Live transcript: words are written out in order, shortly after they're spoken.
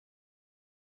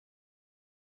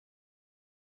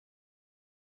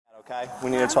Okay, we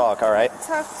need to talk, all right?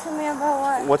 Talk to me about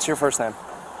what? What's your first name?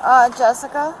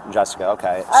 Jessica. Jessica,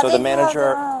 okay. I So the think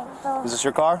manager, is this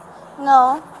your car?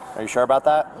 No. Are you sure about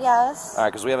that? Yes. All right,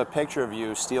 because we have a picture of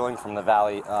you stealing from the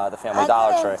the Family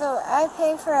Dollar Tree. I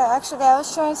paid for it. Actually, I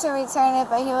was trying to return it,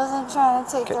 but he wasn't trying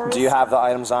to take the receipt. Do you have the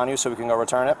items on you so we can go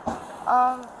return it?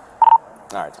 All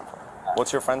right.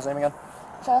 What's your friend's name again?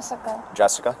 Jessica.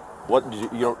 Jessica? What?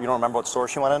 You don't remember what store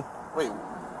she went in? Wait,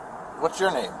 what's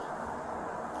your name?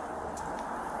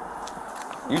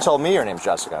 You told me your name's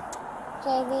Jessica.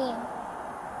 JD.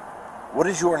 What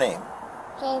is your name?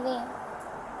 JD.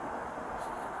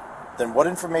 Then what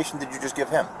information did you just give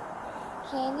him?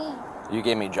 JD. You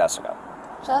gave me Jessica.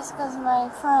 Jessica's my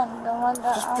friend, the one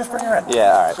that Just bring her in.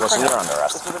 Yeah, all right. Well, so you're under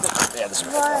arrest. Yeah, this is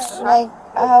ridiculous. Like,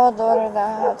 I have a daughter that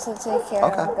I have to take care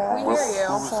of. Okay. We hear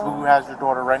you. Who has your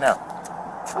daughter right now?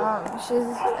 She's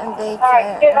in daycare.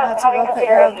 I have to go pick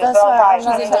her up. That's why I'm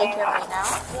not She's in daycare right now?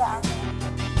 Yeah.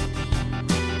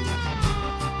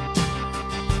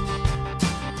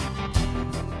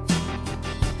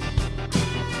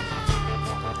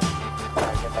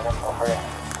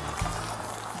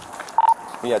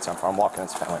 Yeah, it's I'm walking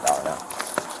into Family Dollar now.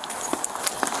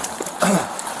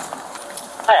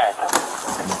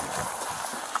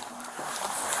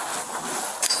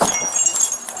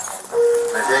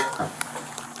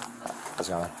 How's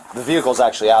it going? The vehicle's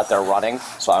actually out there running,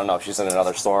 so I don't know if she's in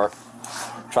another store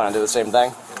trying to do the same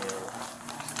thing.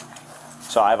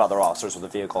 So I have other officers with the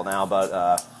vehicle now,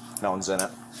 but no one's in it.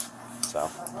 So.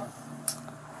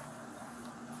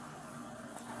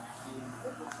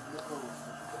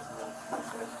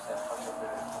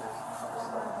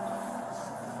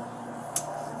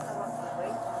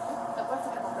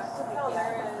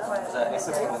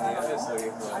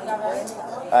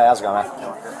 Hey, how's it going, man?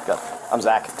 Good. I'm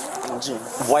Zach.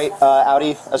 White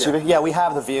Audi SUV. Yeah, we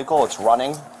have the vehicle. It's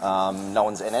running. No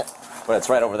one's in it, but it's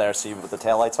right over there. See with the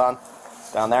taillights on,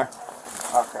 down there.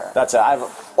 Okay. That's it. I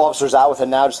have officers out with it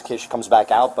now, just in case she comes back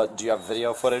out. But do you have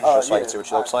video footage, just so I can see what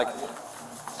she looks like?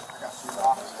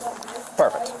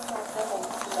 Perfect.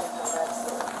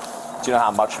 Do you know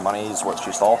how much money is what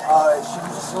she stole? She was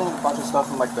just stealing a bunch of stuff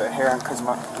from like the hair and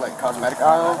cosmetic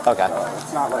aisle. Okay.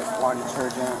 It's not like laundry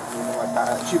detergent or anything like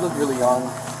that. She looked really young,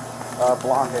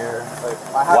 blonde hair. Like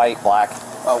White, black.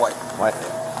 White. White.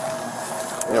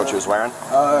 You know what she was wearing?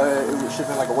 It should have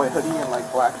been like a white hoodie and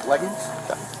like black leggings.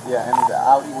 Okay. Yeah, and the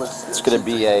Audi was. It's gonna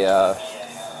be a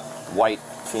white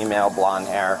female, blonde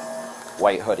hair,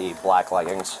 white hoodie, black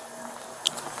leggings.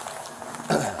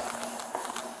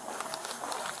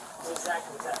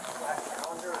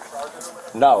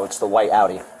 No, it's the white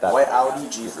Audi. White Audi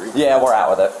G3. Yeah, we're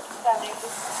out with it.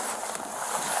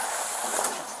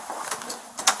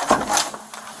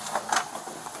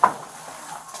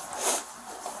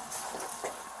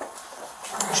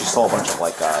 She stole a bunch of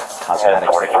like cosmetic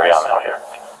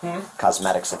supplies.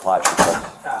 Cosmetic supplies she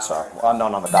took. So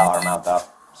unknown on the dollar amount though.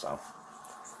 So.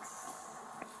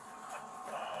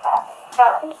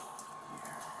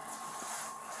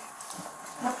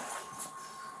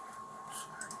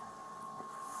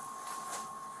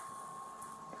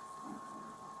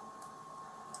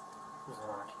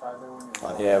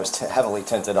 Yeah, it was heavily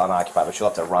tinted unoccupied, but she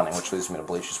left it running, which leads me to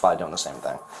believe she's probably doing the same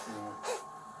thing.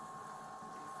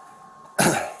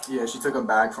 Yeah, she took a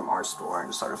bag from our store and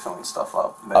just started filling stuff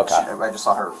up. And Okay. I just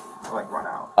saw her like run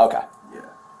out. Okay. Yeah.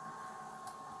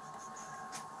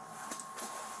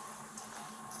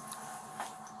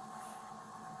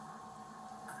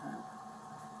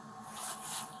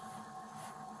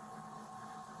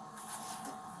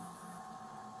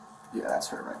 Yeah, that's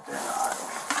her right there in the aisle.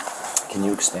 Can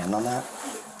you expand on that?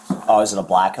 Oh, is it a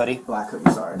black hoodie? Black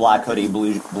hoodie, sorry. Black hoodie,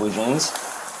 blue jeans?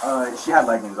 She had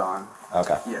leggings on.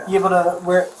 Okay. Yeah. You able to,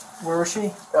 where was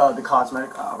she? The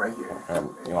cosmetic aisle right here.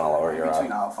 You want to lower your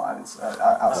Between aisle 5 and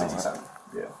aisle 67.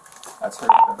 Yeah. That's her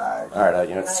with the bag. Alright,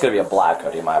 it's going to be a black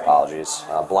hoodie, my apologies.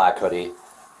 Black hoodie,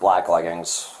 black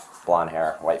leggings, blonde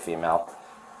hair, white female,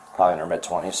 probably in her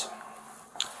mid-20s.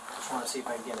 Just want to see if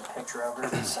I can get a picture of her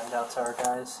to send out to our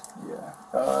guys. Yeah.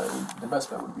 The best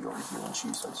bet would be over here when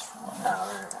she starts running.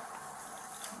 Alright.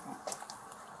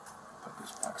 Put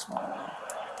this back smaller.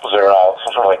 Was there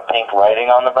some sort of like pink writing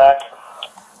on the back?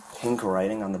 Pink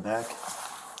writing on the back?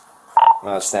 I'm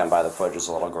going to stand by, the footage is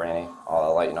a little grainy.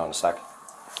 I'll let you know in a sec.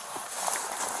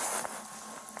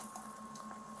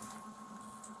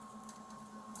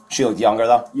 She looked younger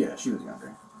though? Yeah, she was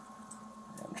younger.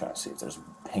 Yeah, I'm trying to see if there's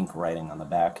pink writing on the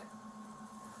back.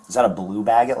 Is that a blue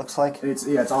bag it looks like? It's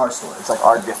our store. It's like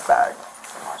our gift bag.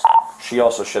 She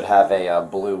also should have a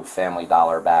blue Family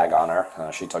Dollar bag on her.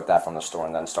 She took that from the store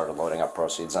and then started loading up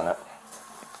proceeds in it.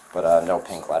 but no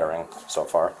pink lettering so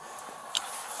far.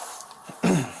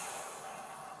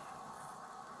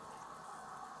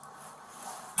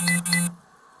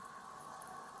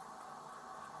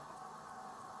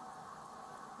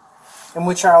 And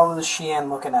which aisle is she in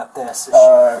looking at this? Is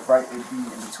Right, it'd be in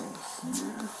between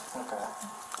here. okay.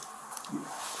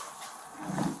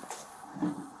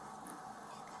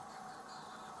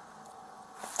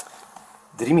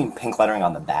 Did he mean pink lettering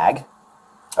on the bag?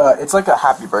 It's like a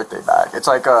happy birthday bag. It's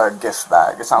like a gift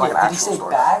bag. It's not like an Did he actual say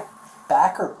store bag?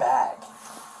 Back or bag?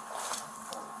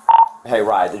 Hey,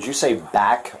 Ryan, did you say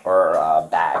back or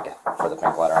bag for the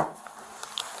pink lettering?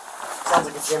 Sounds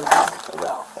like a gym bag.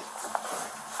 Well,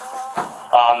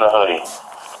 On the hoodie.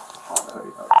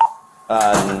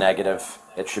 Negative.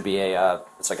 It should be a,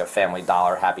 it's like a Family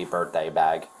Dollar happy birthday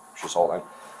bag she's holding.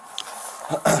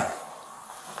 Let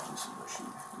me see what she.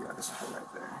 Yeah, this is her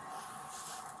right there.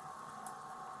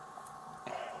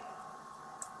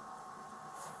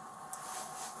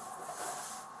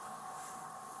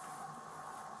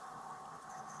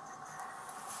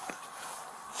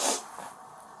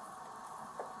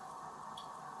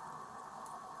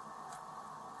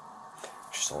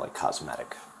 She's still like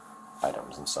cosmetic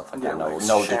items and stuff like Yeah, that. No, like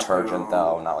no shampoo. detergent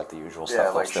though, not like the usual Yeah,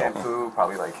 stuff. like still. shampoo,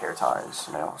 probably like hair ties,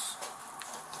 nails.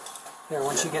 here,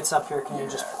 when she gets up here, can you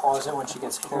just pause it when she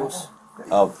gets close?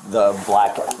 Oh, the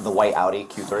white Audi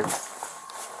Q3.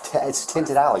 It's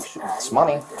tinted out. Like it's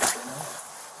money.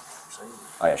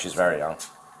 Oh yeah, she's very young.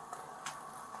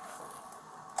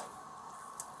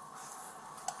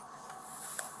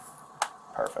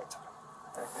 Perfect.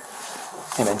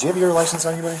 Hey man, do you have your license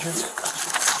on you by any chance?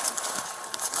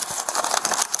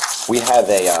 We have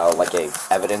a like a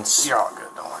evidence You're all good,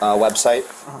 don't worry. website,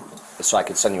 so I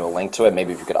could send you a link to it.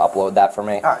 Maybe if you could upload that for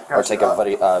me, Alright, or gotcha. take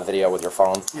a video with your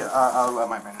phone. Yeah, I'll let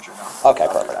my manager know. Okay,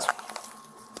 I'll do perfect. that.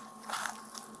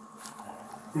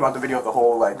 You want the video of the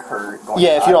whole, like, her going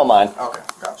Yeah, if you don't mind. Okay,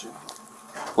 got you.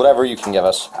 Whatever you can give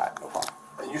us. Alright, no problem.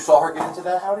 You saw her get into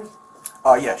that, Howdy?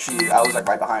 Yeah, I was, like,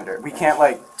 right behind her. We can't,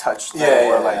 like, touch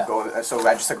them or, like, go, so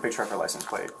I just took a picture of her license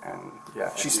plate, and,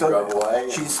 yeah. She still, drove away?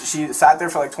 she sat there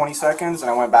for, like, 20 seconds,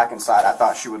 and I went back inside. I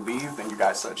thought she would leave, then you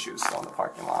guys said she was still in the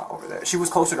parking lot over there. She was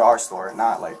closer to our store,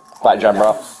 not, like... Bye, Jen,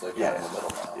 bro. Like, Yeah. in the middle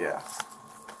now. Yeah.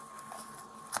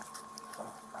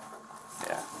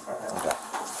 Yeah. Okay.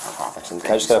 Excellent.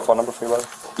 Can I just get a phone number for you, brother?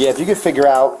 Yeah, if you could figure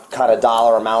out kind of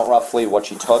dollar amount roughly what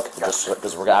she took, just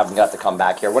because I'm gonna have to come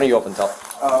back here. When are you open till?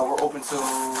 We're open till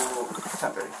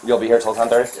 10:30. You'll be here till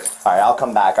 10:30. Yeah. All right, I'll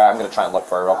come back. All right, I'm gonna try and look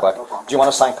for her real quick. No problem. Do you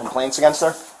want to sign complaints against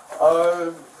her?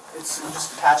 It's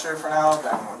just catch her for now.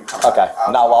 Then when you come Okay. back,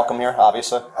 I'll Not tell welcome here,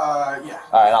 obviously. her. Yeah.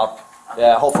 All right,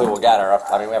 yeah, hopefully we'll get her.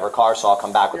 I mean, we have her car, so I'll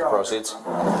come back with the You're all proceeds. good,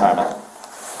 All right, man.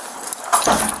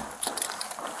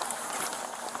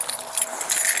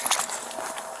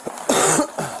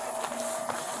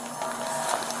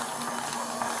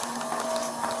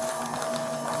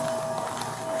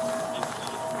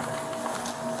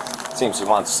 Seems he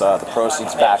wants the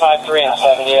proceeds back. 5-3 and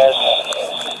 70 years.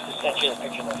 Sent you the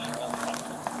picture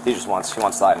there. He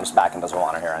wants the items back and doesn't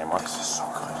want her here anymore. This is so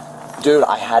good. Dude,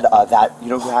 I had that. You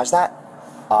know who has that?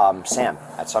 Sam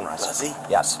at Sunrise. Does he?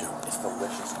 Yes. Dude, it's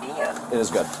delicious. And It is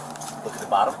good. look at the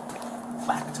bottom.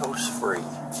 Lactose free.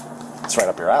 It's right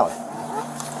up your alley.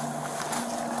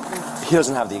 He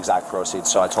doesn't have the exact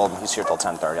proceeds, so I told him he's here till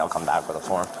 10:30. I'll come back with it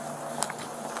for him.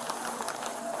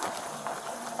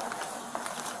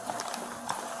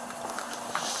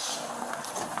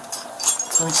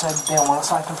 So he said they don't want to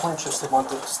sign complaints, just they want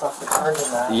the stuff returned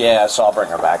and that. Yeah, so I'll bring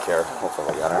her back here. Hopefully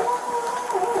we'll get her.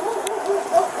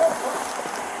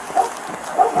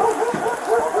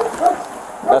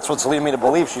 That's what's leading me to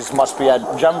believe she must be at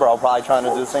Gembro probably trying to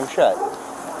do the same shit.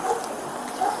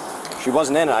 She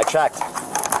wasn't in it, I checked.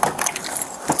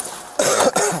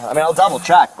 I mean, I'll double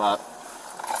check, but...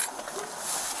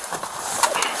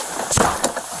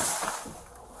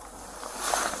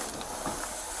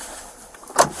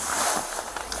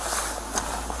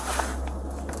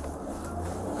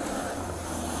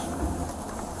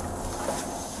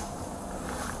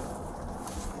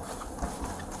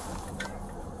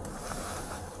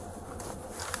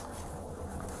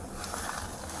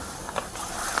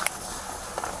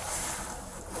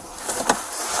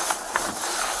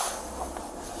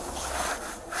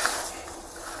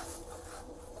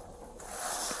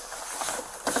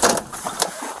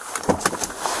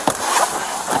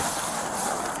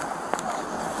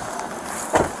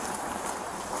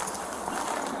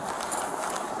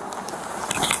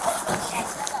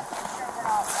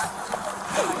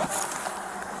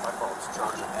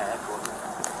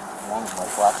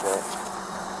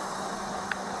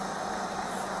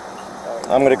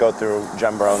 I'm gonna go through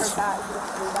Gem Brown's.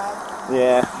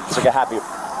 Yeah, it's like a happy.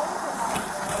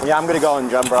 Yeah, I'm gonna go in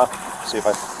Gem Bro. See if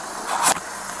I.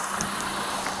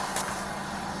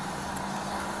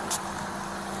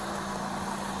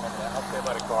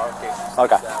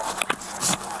 Okay.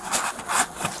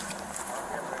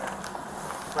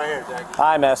 Right here, Jackie.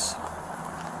 Hi, miss.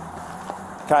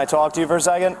 Can I talk to you for a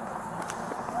second?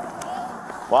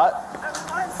 What?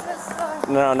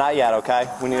 No, not yet, okay?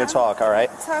 We need to talk, all right?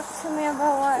 Talk to me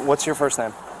about what? What's your first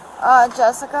name?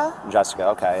 Jessica. Jessica,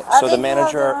 okay. I So the think you have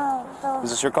manager... the- Is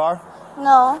this your car?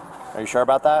 No. Are you sure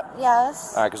about that?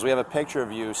 Yes. All right, because we have a picture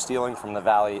of you stealing from the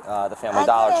the Family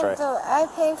Dollar Tree. I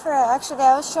paid for it. Actually,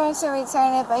 I was trying to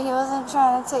return it, but he wasn't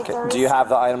trying to take the Do you have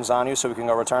the items on you so we can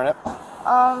go return it?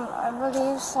 I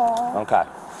believe so. Okay.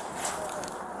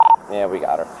 Yeah, we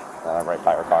got her. Right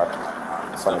by her car.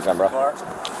 Son of Zembra.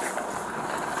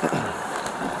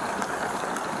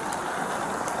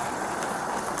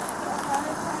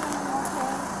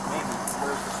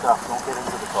 Stuff. Don't get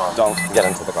into the car. Don't get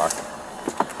into the car.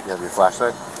 You have your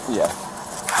flashlight? Yeah.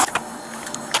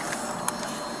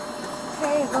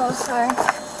 Here you go, sir.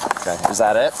 Okay, is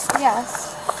that it?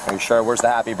 Yes. Are you sure? Where's the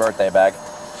happy birthday bag?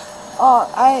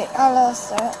 Oh, I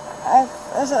lost it. It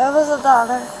was $1.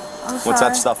 I'm sorry. What's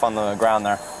that stuff on the ground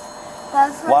there?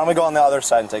 That's Why don't we go on the other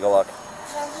side and take a look?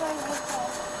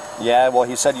 Yeah, well,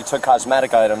 he said you took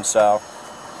cosmetic items, so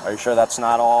are you sure that's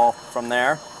not all from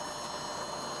there?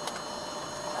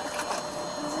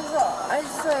 This is all, I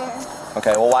swear.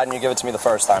 Okay, well, why didn't you give it to me the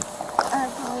first time? I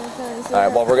All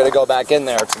right, well, we're going to go back in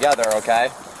there together, okay?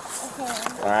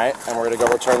 Okay. All right, and we're going to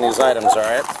go return these items, all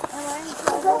right? Am I in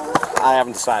trouble? I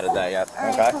haven't decided that yet, All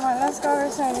right, okay? come on, let's go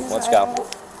return these Let's go.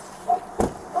 items.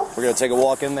 We're going to take a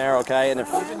walk in there, okay? And if...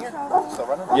 Am I in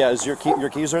trouble? Yeah, is your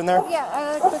keys are in there? Yeah,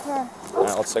 I like the car. All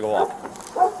right, let's take a walk.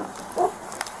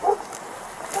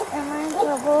 Am I in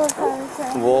trouble if I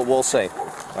return? We'll see.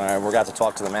 All right, we're got to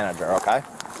talk to the manager, okay?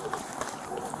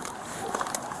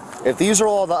 If these are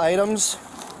all the items,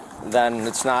 then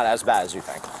it's not as bad as you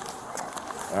think.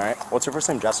 All right. What's your first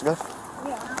name, Jessica?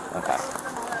 Yeah. Okay.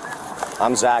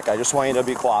 I'm Zach. I just want you to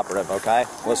be cooperative, okay?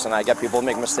 Listen, I get people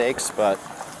make mistakes, but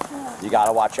you got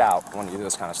to watch out when you do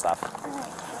this kind of stuff.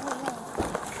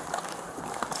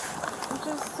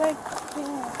 Just like,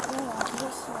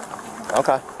 just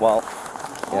Okay. Well,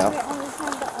 you know.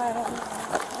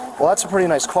 Well, that's a pretty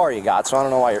nice car you got, so I don't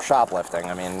know why you're shoplifting.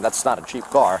 I mean, that's not a cheap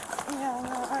car.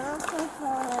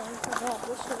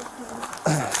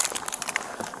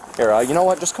 Here, you know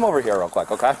what? Just come over here real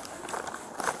quick, okay?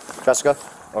 Jessica,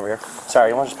 over here. Sarah,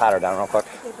 you want to just pat her down real quick?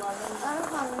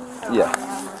 Yeah.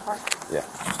 Yeah.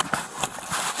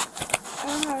 I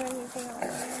don't have anything on me.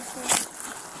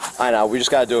 I know. We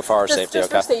just got to do it for our safety, just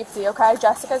okay? for safety, okay?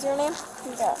 Jessica's your name?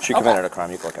 Yeah. She committed a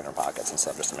crime. You can look in her pockets and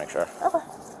stuff just to make sure. Okay.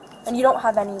 And you don't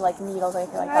have any, like, needles or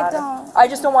anything like I that? don't. I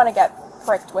just don't want to get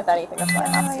pricked with anything. That's why I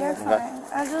No, have you're to. fine.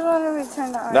 I just want to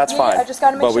return the item. That's fine. I just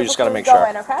got to make but sure we just got to before make we go sure.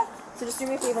 in, okay? So just do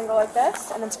me a favor and go like this,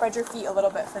 and then spread your feet a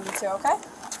little bit for me too, okay?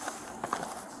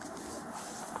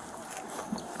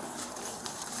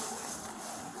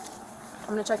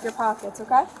 I'm going to check your pockets,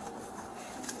 okay?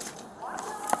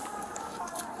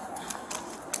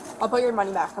 I'll put your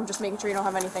money back. I'm just making sure you don't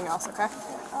have anything else, okay?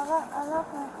 I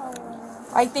left my car.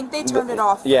 I think they turned it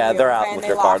off. for Yeah, you, they're okay, out and with they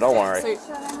your car. locked Don't it. worry. So,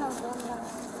 Should I have done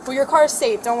that? well, your car's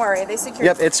safe. Don't worry. They secured.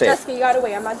 Yep, it's safe. Jessica, you gotta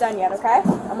wait. I'm not done yet, okay?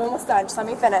 I'm almost done. Just let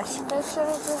me finish. They should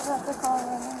have just left the car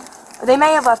running. They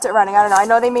may have left it running. I don't know. I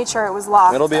know they made sure it was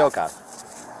locked. It'll be okay.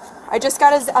 I just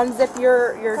gotta unzip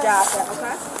your jacket,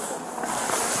 okay?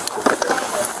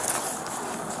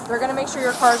 They're gonna make sure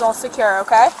your car's all secure,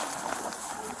 okay?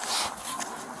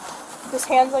 Just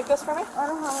hands like this for me. I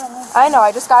don't have anything. I know.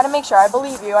 I just gotta make sure. I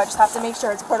believe you. I just have to make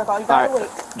sure it's protocol. You All gotta right, wait.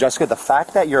 Jessica, the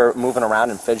fact that you're moving around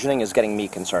and fidgeting is getting me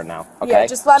concerned now, okay? Yeah,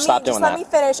 just let Stop me doing let me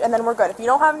finish, and then we're good. If you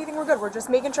don't have anything, we're good. We're just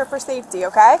making sure for safety,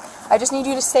 okay? I just need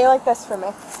you to stay like this for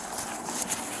me.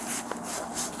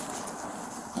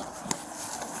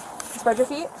 Spread your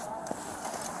feet.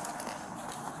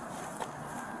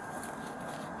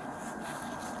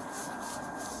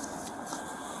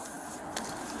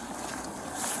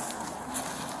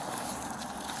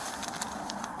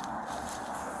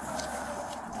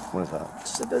 What is that?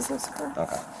 Just a business card.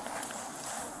 Okay.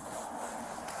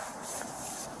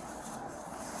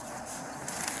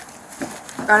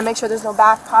 Gotta make sure there's no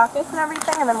back pockets and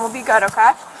everything, and then we'll be good,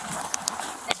 okay?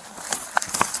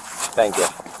 Thank you.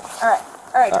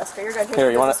 All right, Jessica, you're good. Here's Here,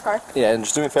 your you want business card. to? Yeah, and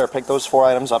just do me a favor. Pick those 4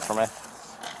 items up for me.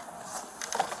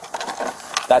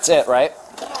 That's it, right?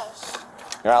 Yes.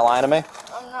 You're not lying to me?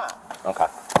 I'm not. Okay.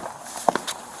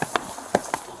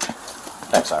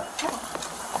 Thanks, sir.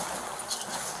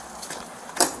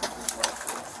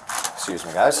 Excuse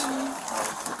me, guys.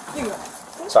 You go.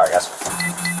 Sorry, guys.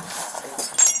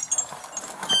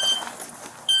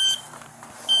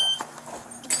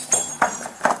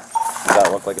 Does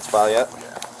that look like it's filed yet?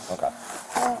 Yeah. Okay.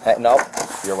 Hey, no,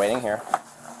 you're waiting here.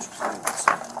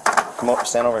 Come over,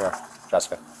 stand over here,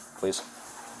 Jessica, please.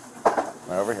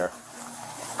 Right over here.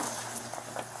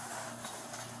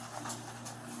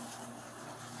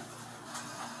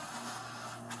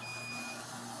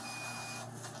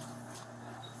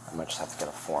 I might just have to get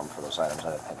a form for those items. I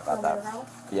didn't think about that.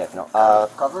 Yeah, no.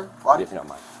 Cover? If you don't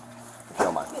mind. If you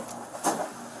don't mind.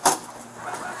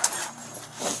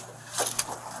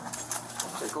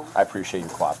 I appreciate you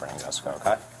cooperating, Jessica,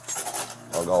 okay?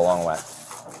 It'll go a long way.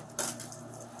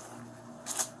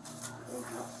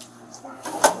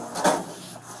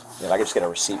 Yeah, if I could just get a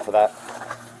receipt for that.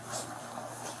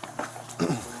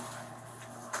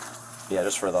 Yeah,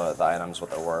 just for the items, what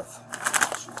they're worth.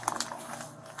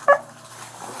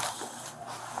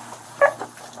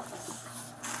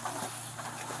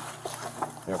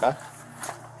 You okay?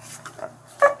 Alright.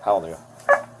 How old are you?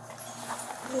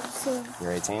 18.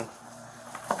 You're 18?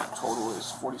 Total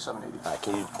is $47.80. Alright,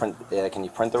 can you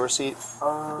print the receipt?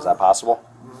 Is that possible?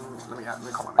 Let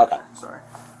me call my manager. Okay. Sorry.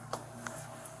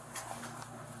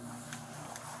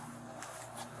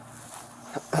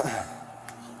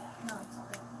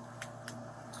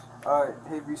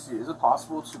 Hey VC, is it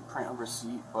possible to print a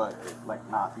receipt but it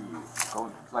not be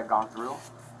gone through,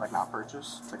 not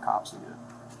purchased? The cops need it.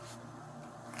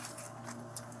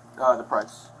 The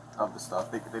price of the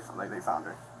stuff they found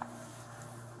her.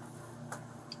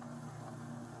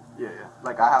 Yeah.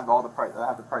 I have all the price. I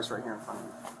have the price right here in front of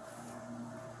me.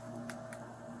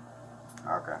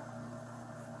 Okay.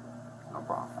 No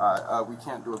problem. We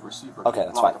can't do a receipt, but Okay,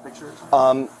 that's you want, fine. a picture or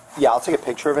something? Yeah, I'll take a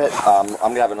picture of it. I'm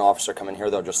gonna have an officer come in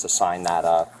here though, just to sign that.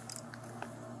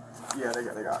 Yeah, they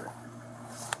got it. Alright,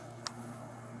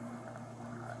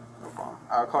 no problem.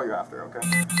 I'll call you after. Okay.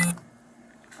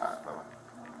 Alright. Bye.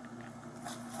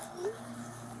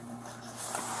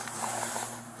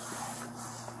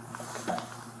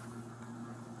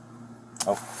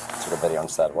 Oh, took a video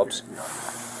instead. Whoops.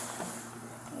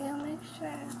 Yeah, make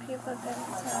sure people get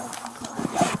tell.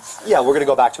 Yeah, we're gonna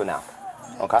go back to it now.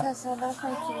 Okay. Because it looks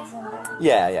like she's in there.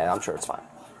 Yeah, I'm sure it's fine.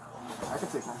 I can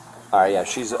take one. All right, yeah,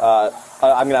 she's. I'm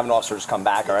gonna have an officer just come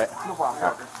back. All right. No problem.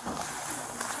 Okay.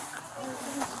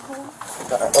 Everything's cool.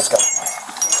 All right, let's go.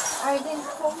 Everything's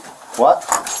cool. What?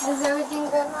 Is everything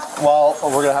good now? Well,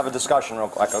 we're gonna have a discussion real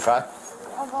quick. Okay.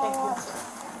 About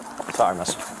what? Sorry,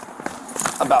 miss.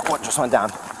 About what just went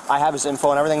down. I have his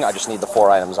info and everything. I just need the 4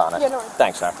 items on it. Yeah, no worries.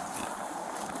 Thanks, sir.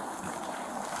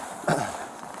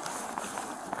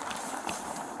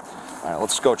 All right,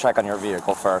 let's go check on your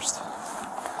vehicle first.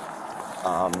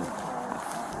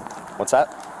 What's that?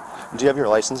 Do you have your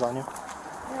license on you? No,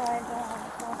 I don't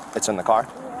have It's in the car?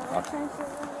 Yeah, my friend's in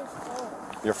the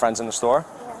store. Your friend's in the store?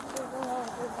 Yeah, she's the one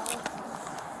with the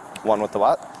license. One with the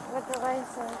what? With the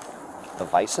license.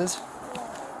 Devices?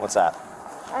 What's that?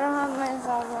 I don't have mine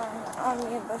on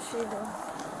me, but she do.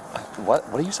 What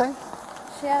are you saying?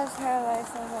 She has her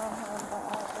license on her, but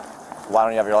I don't. Why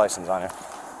don't you have your license on you?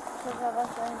 Because I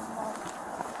left her in the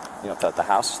house. You know, at the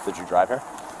house? Did you drive her? No.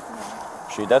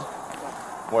 She did?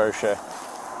 Where is she? She's in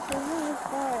the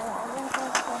store. I didn't go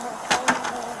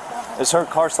to her. Is her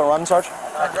car still running, Sarge?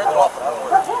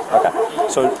 Okay.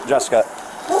 So, Jessica,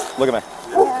 look at me.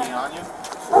 Yeah.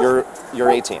 You're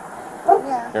 18.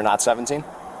 Yeah. You're not 17?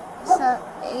 So,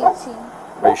 18.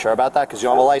 Are you sure about that? Because you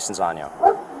don't have a license on you.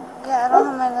 Yeah, I don't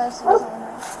have my license on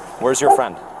her. Where's your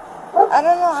friend? I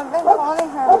don't know. I've been calling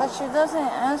her, but she doesn't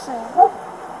answer.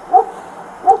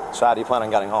 So how do you plan on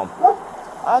getting home?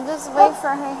 I'll just wait for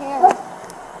her here.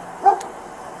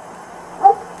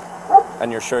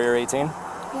 And you're sure you're 18?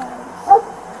 Yeah.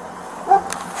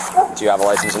 Do you have a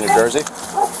license in New Jersey?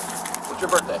 What's your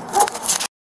birthday?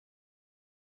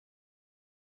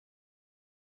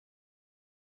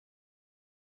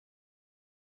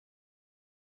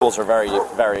 Rules are very,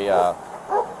 very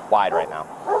wide right now.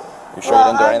 You sure you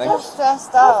didn't do anything? I'm just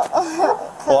stressed out.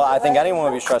 Well, I think anyone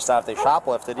would be stressed out if they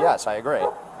shoplifted. Yes, I agree.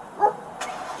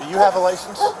 Do you have a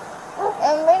license?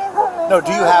 I'm waiting for my No,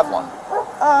 do you have one?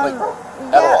 Like,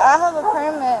 Yeah, at all? I have a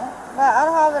permit, but I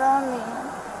don't have it on me.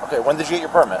 Okay, when did you get your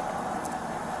permit?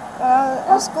 When I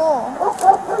was in school.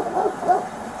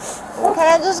 Can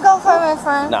I just go for my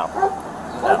friend? No.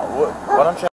 No. Why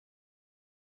don't you?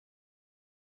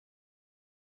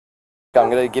 I'm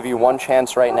going to give you one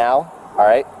chance right now, all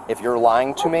right? If you're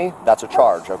lying to me, that's a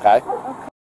charge, okay?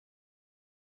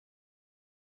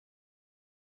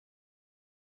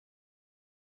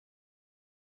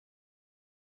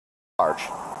 Charge.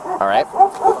 All right.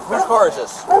 Whose car is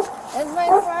this? It's my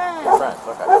friend. Friend.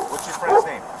 Okay. What's your friend's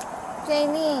name?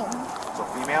 Jaylene. It's a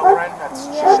female friend that's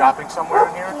Yeah. shopping somewhere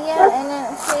in here? Yeah, and then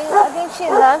I think she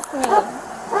left me.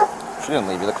 She didn't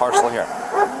leave you. The car's still here.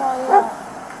 Well, yeah.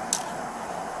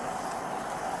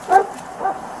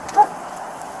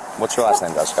 What's your last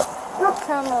name, Jessica?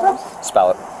 Tremels.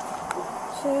 Spell it.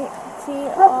 Trel.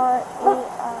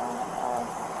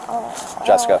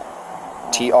 Jessica.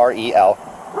 Trel.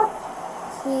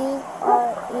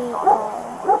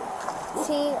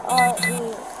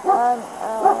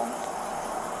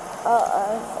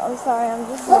 I'm sorry, I'm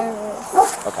just nervous.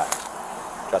 Okay.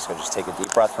 Jessica, just take a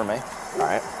deep breath for me. All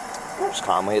right. Just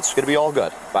calmly. It's going to be all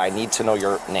good, but I need to know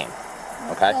your name.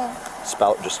 Okay? Okay.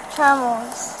 Spell it just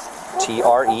Tremels.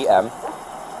 Trem.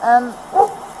 M-O-L.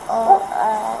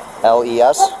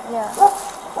 Les. Yeah.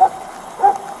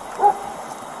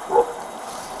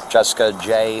 Jessica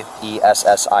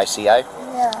Jessica.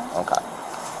 Yeah. Okay.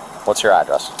 What's your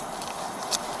address?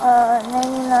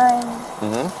 99.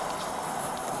 Mm-hmm.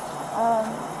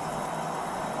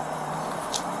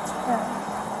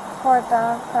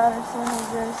 Hawthorne, Patterson, New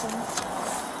Jersey.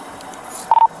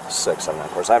 679.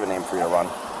 Of course, I have a name for you to run.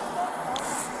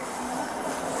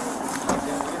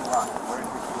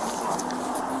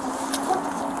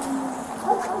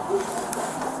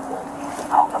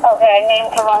 Okay,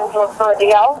 name to run for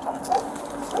DL.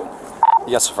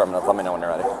 Yes, affirmative. Let me know when you're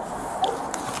ready.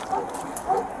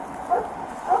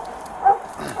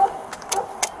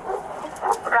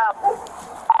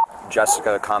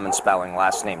 Jessica, common spelling,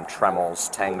 last name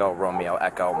Tremels, Tango, Romeo,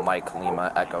 Echo, Mike,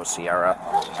 Lima, Echo, Sierra.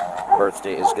 Birth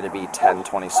date is going to be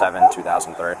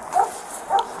 10/27/2003.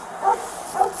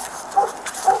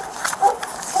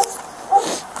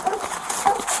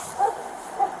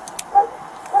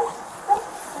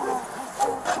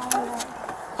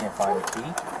 Can't find the key?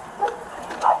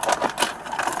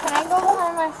 Can I go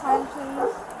find my friend,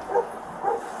 please?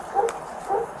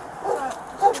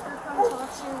 So she could come talk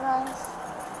to you guys.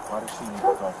 Why does she need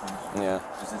to talk to you? Yeah.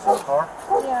 Is this your car?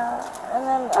 Yeah, and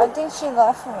then I think she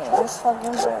left me. This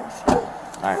fucking bitch.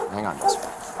 All right, hang on, Jessica.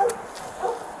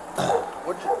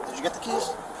 Did you get the keys?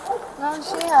 No,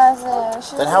 she has it.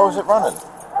 She Then how is it running?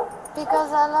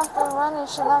 Because I left her running.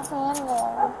 She left me in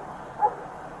there.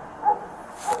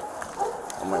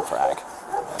 I'm waiting for Ag.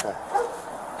 Okay.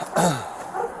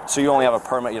 So you only have a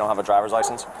permit, you don't have a driver's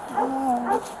license?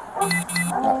 No.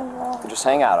 Just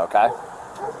hang out, okay?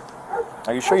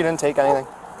 Are you sure you didn't take anything?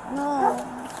 No.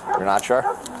 You're not sure?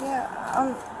 Yeah, I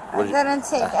What did you- didn't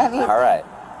take anything. All right.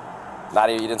 Not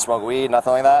you didn't smoke weed,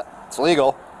 nothing like that? It's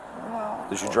legal. No.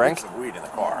 Did you drink? Some weed in the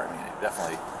car. I mean, you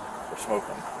definitely were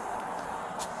smoking.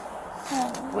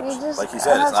 We just Like you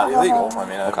said, it's have not to go illegal. home. I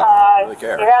mean, I Okay. don't really care.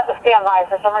 You're gonna have to stand by.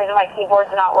 For some reason, my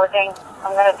keyboard's not working.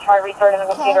 I'm gonna try restarting the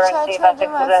computer Can't and I see if that charge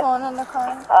fixes my it. phone in the car?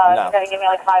 No. You're gonna give me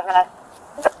like 5 minutes.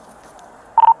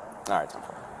 All right.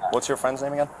 What's your friend's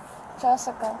name again?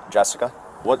 Jessica. Jessica.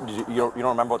 What? You don't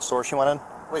remember what store she went in?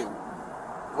 Wait,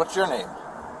 what's your name?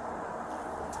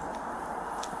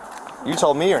 You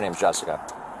told me your name's Jessica.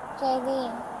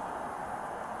 JD.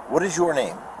 What is your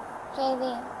name?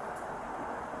 JD.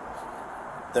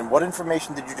 Then what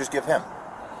information did you just give him?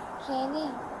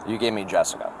 JD. You gave me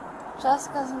Jessica.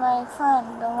 Jessica's my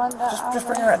friend, the one that Just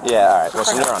bring her in. Yeah, all right. Well,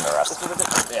 so you're under arrest.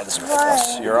 Yeah, this is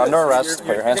ridiculous. You're under arrest.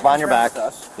 Put your hands behind your back.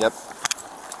 Yep.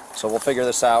 So we'll figure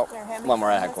this out Here, hand me when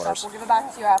we're at some of this headquarters. stuff. We'll give it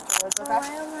back to you afterwards, okay?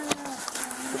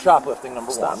 For shoplifting,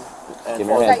 number one. And Give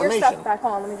me your false hand. Got your information. stuff back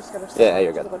on. Let me just go to Yeah,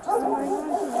 you're good.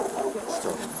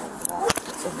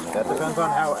 That depends on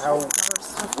how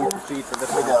we proceed for this.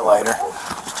 We got a lighter.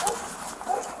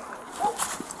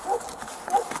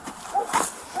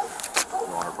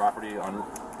 You want her property on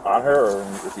her or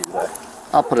with you today?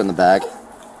 I'll put it in the bag.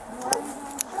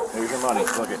 Here's your money.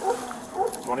 Look it.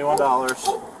 $21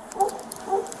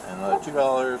 and another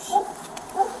 $2.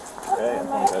 Okay, and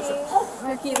 25 cents.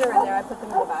 Your keys are in there. I put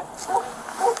them in the bag.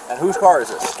 And whose car is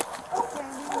this?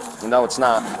 No, it's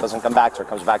not. It doesn't come back to her. It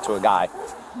comes back to a guy.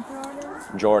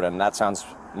 Jordan. That sounds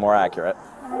more accurate.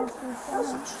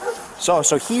 So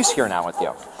he's here now with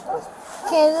you.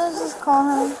 Okay, let's just call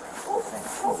him.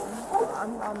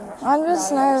 I'm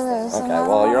just nervous. Okay, and I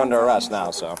well, don't- you're under arrest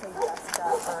now, so.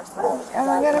 Am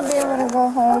I gonna be able to go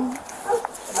home?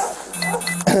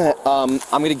 I'm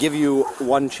going to give you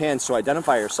one chance to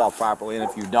identify yourself properly, and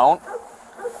if you don't,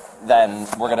 then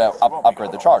we're going to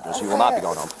upgrade the charges. You will not be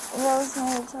going home.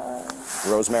 Rosemary Torres.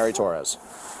 Rosemary Torres.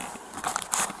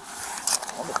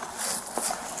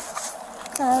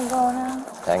 Can I go now?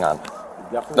 Hang on.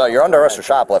 No, you're under arrest for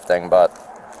shoplifting, but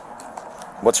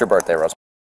what's your birthday, Rosemary?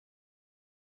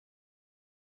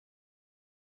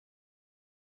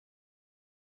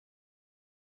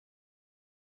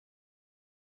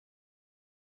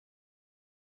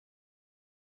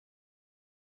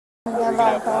 Get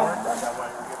back home.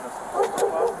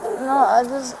 No, I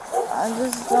just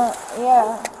don't.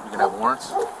 Yeah, You can have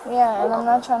warrants? yeah, and I'm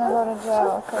not trying to go to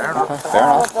jail. Fair enough. Fair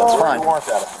enough. That's fine. Warrants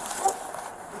at it.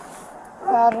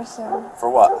 Patterson. For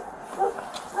what?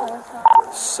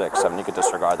 6, 7. You could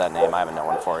disregard that name. I have a no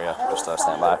one for you. Just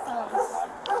stand by.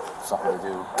 Something to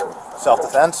do with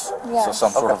self-defense? Yeah. So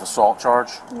some sort of assault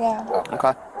charge? Yeah.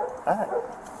 Okay. Alright.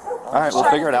 All right, we'll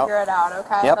figure it out. Figure it out,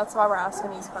 okay? Yep. That's why we're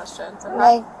asking these questions. Okay?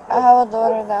 Like, I have a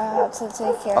daughter that I have to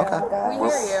take care of, guys. We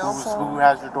hear you. Who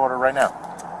has your daughter right now?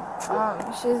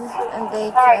 She's in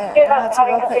daycare. I have to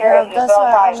go pick her up. That's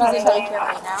why I'm not She's in trying. daycare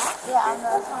right now. Yeah, I'm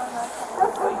not trying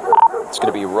to. It's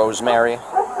going to be Rosemary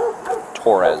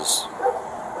Torres.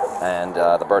 And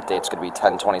the birth date's going to be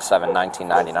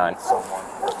 10/27/1999. Someone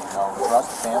you know,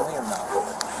 trust family or not?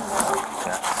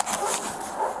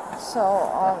 So,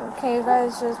 can you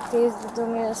guys just please do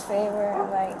me this favor and,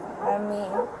 like,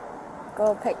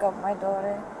 go pick up my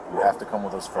daughter? You have to come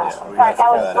with us first. We Right, have to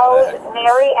that was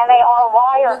Rosemary, and they are We're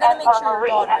wired gonna and make sure your Marie,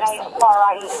 daughter's and safe. they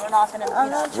are We're not gonna. I'm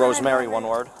not trying Rosemary, one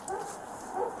word.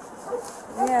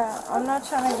 Yeah, I'm not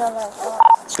trying to go that far.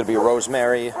 It's going to be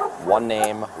Rosemary, one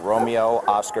name, Romeo,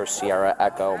 Oscar, Sierra,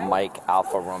 Echo, Mike,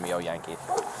 Alpha, Romeo, Yankee.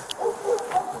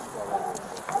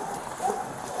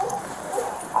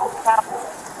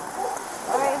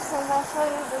 Alright, so that's why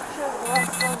you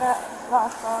let's go that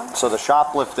far. So the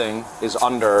shoplifting is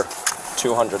under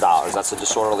 $200. That's a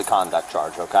disorderly conduct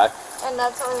charge, okay? And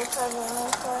that's what you're charging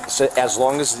me for? So as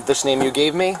long as this name you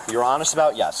gave me, you're honest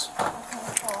about, yes.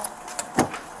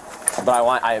 But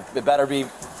it better be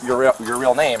your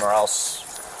real name, or else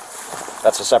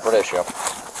that's a separate issue. All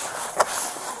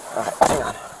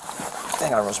right,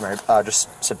 hang on, Rosemary. Just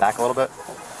sit back a little bit.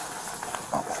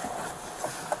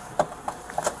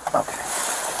 Okay.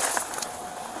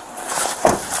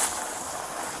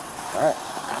 All right.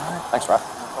 Thanks, Rob.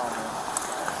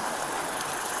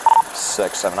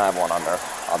 6, 7. I have one under.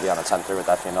 I'll be on a 10-3 with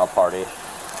that female party.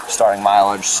 Starting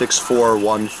mileage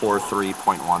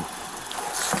 64143.1.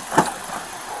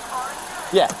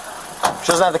 Yeah. She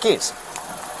doesn't have the keys.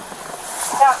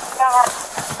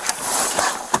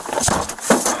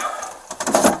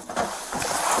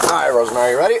 All right,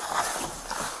 Rosemary, you ready?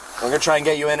 We're going to try and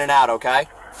get you in and out, okay?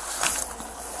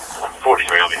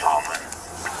 43, I'll be home then.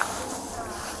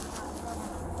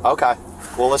 Okay.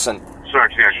 Well, listen.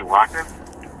 Search the actual locked in?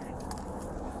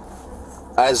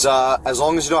 As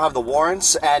long as you don't have the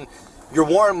warrants, and your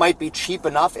warrant might be cheap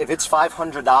enough. If it's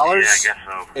 $500, Yeah, I guess so.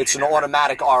 it's an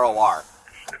automatic ROR.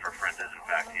 If her friend is in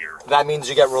fact here. That means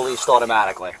you get released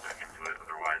automatically. Back into it.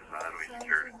 Otherwise, it'll be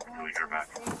secured until we get her back.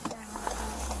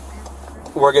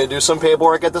 We're going to do some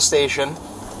paperwork at the station.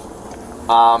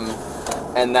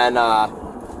 And then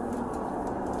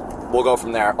we'll go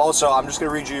from there. Also, I'm just going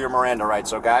to read you your Miranda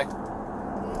rights, okay?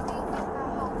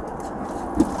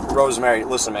 Rosemary,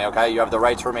 listen to me, okay? You have the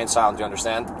right to remain silent, do you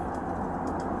understand?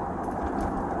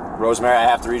 Rosemary, I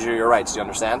have to read you your rights, do you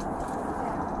understand?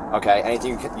 Okay,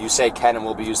 anything you say can and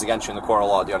will be used against you in the court of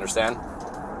law, do you understand?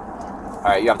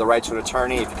 Alright, you have the right to an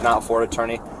attorney. If you cannot afford an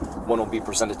attorney, one will be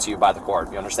presented to you by the court,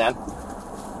 you understand?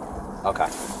 Okay.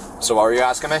 So what were you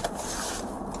asking me?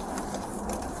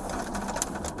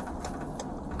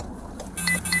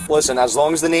 Listen, as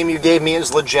long as the name you gave me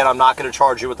is legit, I'm not going to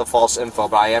charge you with the false info,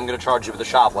 but I am going to charge you with the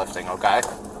shoplifting, okay?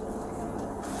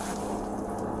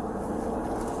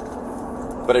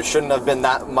 But it shouldn't have been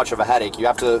that much of a headache. You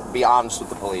have to be honest with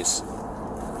the police.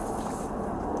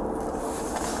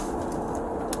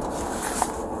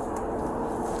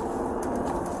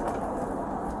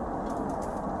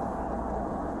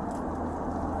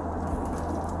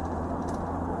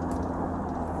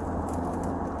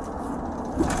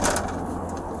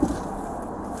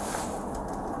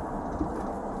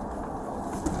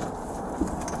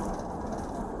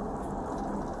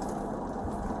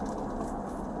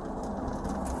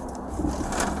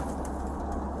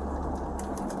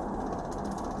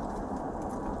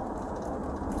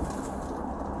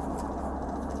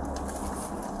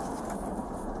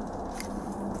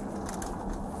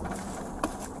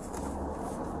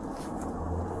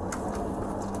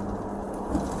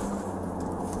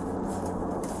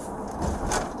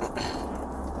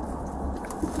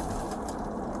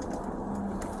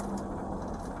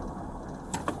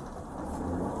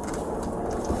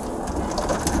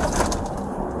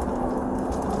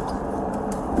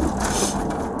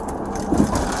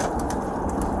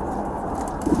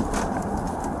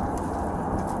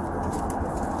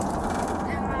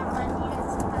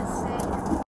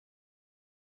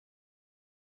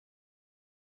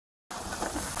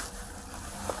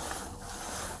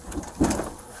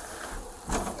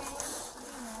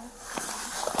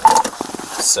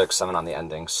 667 on the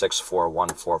ending,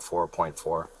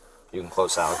 64144.4. You can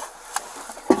close out.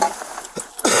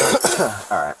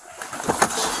 All right.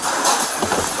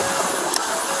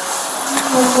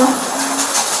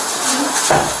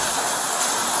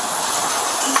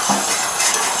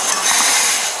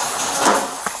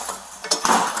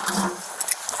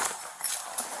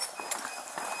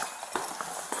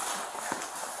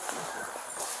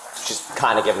 She's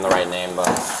kind of given the right name, but...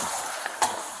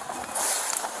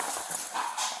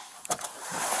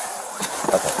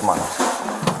 Okay, come on now.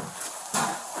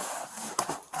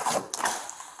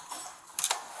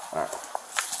 Alright.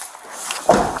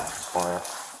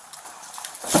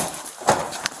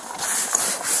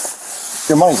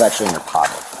 Your money's actually in your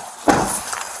pocket.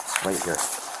 It's right here.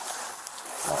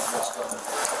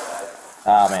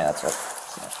 Oh man, that's it.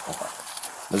 Okay.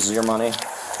 This is your money,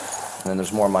 and then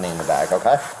there's more money in the bag,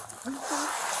 okay?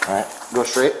 Alright, go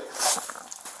straight.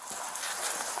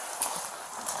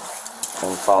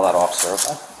 And follow that officer,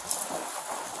 okay?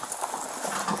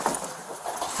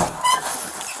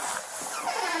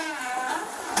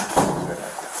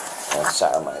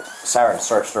 Sarah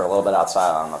searched her a little bit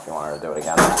outside. I don't know if you want her to do it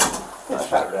again.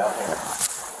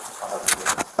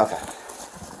 Okay.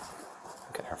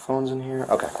 Okay, her phone's in here.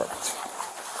 Okay, perfect.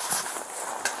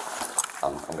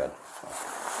 I'm good.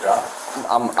 Yeah.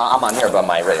 I'm on here, but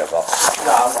my radio's off.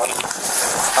 No, I'm on.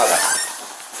 Okay.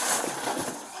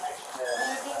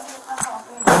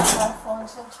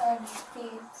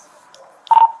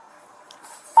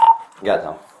 You got it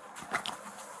now.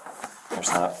 There's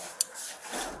that.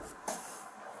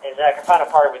 Hey Zach, I found a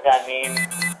part with that name.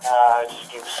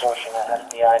 Just keep searching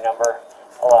that FBI number.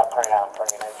 I'll print it out and bring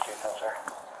it in, see if those are.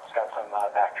 It's got some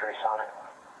back trace on it.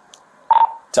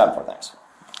 7-4, thanks.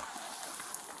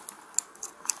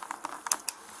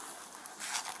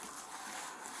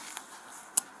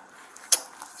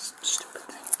 Stupid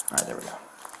thing. Alright, there we go.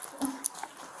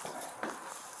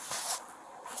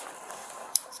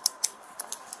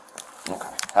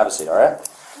 Okay, have a seat, alright?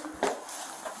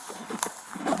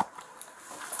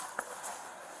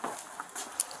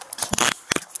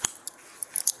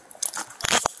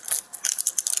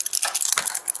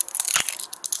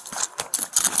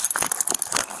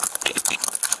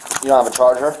 You don't have a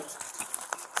charger?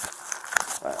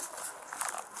 Alright.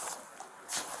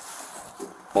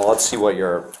 Well, let's see what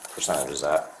your percentage is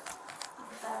at.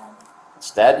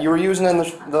 It's dead? You were using it in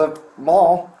the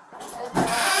mall. Okay.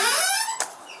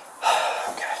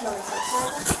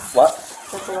 What?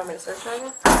 Don't you want me to search for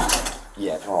you?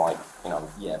 Yeah, if you want you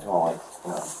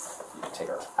can take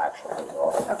her actual ID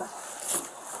off. Okay.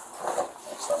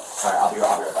 Alright, I'll be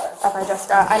right back. Okay,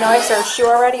 Jessica. I know I searched you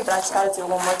already, but I just gotta do it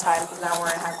one more time because now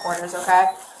we're in headquarters,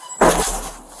 okay?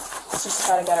 Just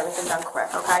gotta get everything done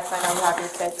quick, okay? Because I know you have your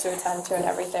kid to attend to and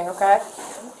everything, okay?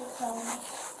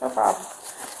 No problem.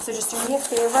 So just do me a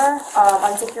favor,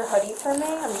 unzip your hoodie for me.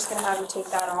 I'm just gonna have you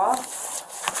take that off.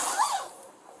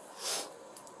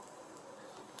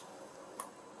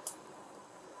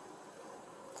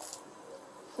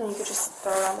 And you could just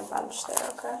throw it on the bench there,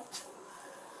 okay?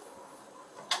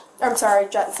 I'm sorry,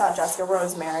 it's not Jessica,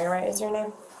 Rosemary, right, is your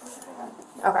name?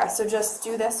 Okay, so just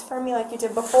do this for me like you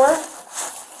did before.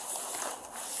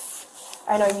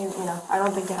 I know you know, I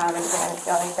don't think you have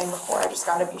anything before, I just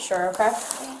gotta be sure, okay?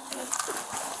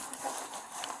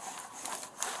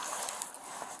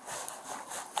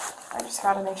 I just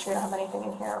gotta make sure you don't have anything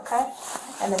in here, okay?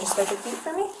 And then just wipe your feet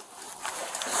for me.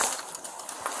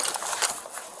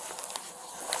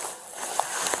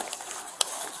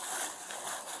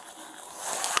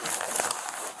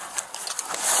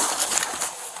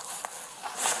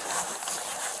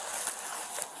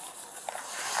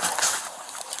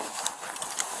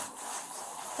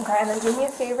 Okay, and then do me a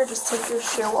favor, just take your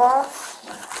shoe off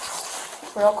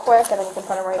real quick, and then you can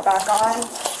put it right back on.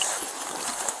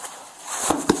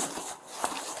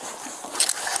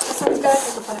 This one's good,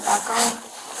 you can put it back on.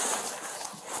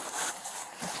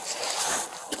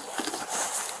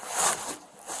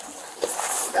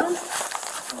 Go.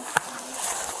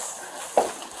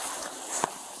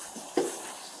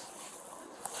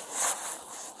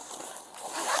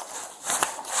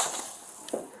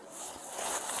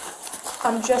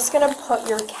 I'm just gonna put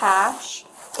your cash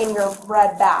in your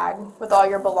red bag with all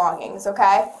your belongings,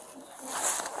 okay?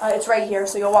 It's right here,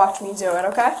 so you'll watch me do it,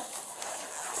 okay?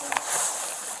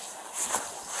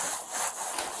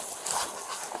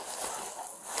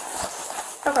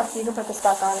 Okay, you can put this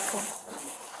back on.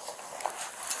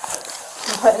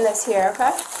 I'm putting this here,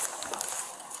 okay?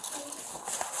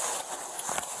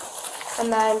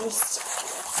 And then just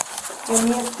do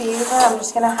me a favor, I'm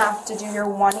just gonna have to do your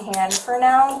one hand for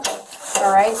now.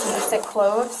 Alright, so just sit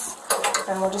close,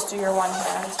 and we'll just do your one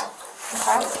hand.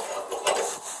 Okay?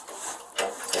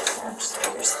 Just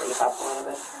put your sleeve up a little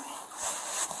bit for me.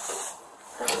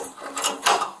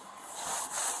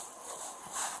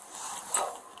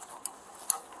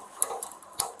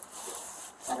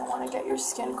 I don't want to get your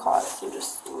skin caught if you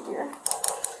just move your,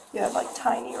 you have like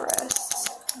tiny wrists.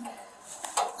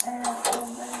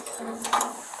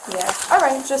 Yeah.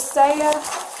 Alright, just stay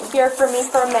here for me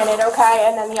for a minute, okay?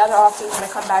 And then the other officer's going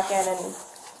to come back in and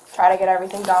try to get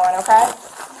everything going, okay?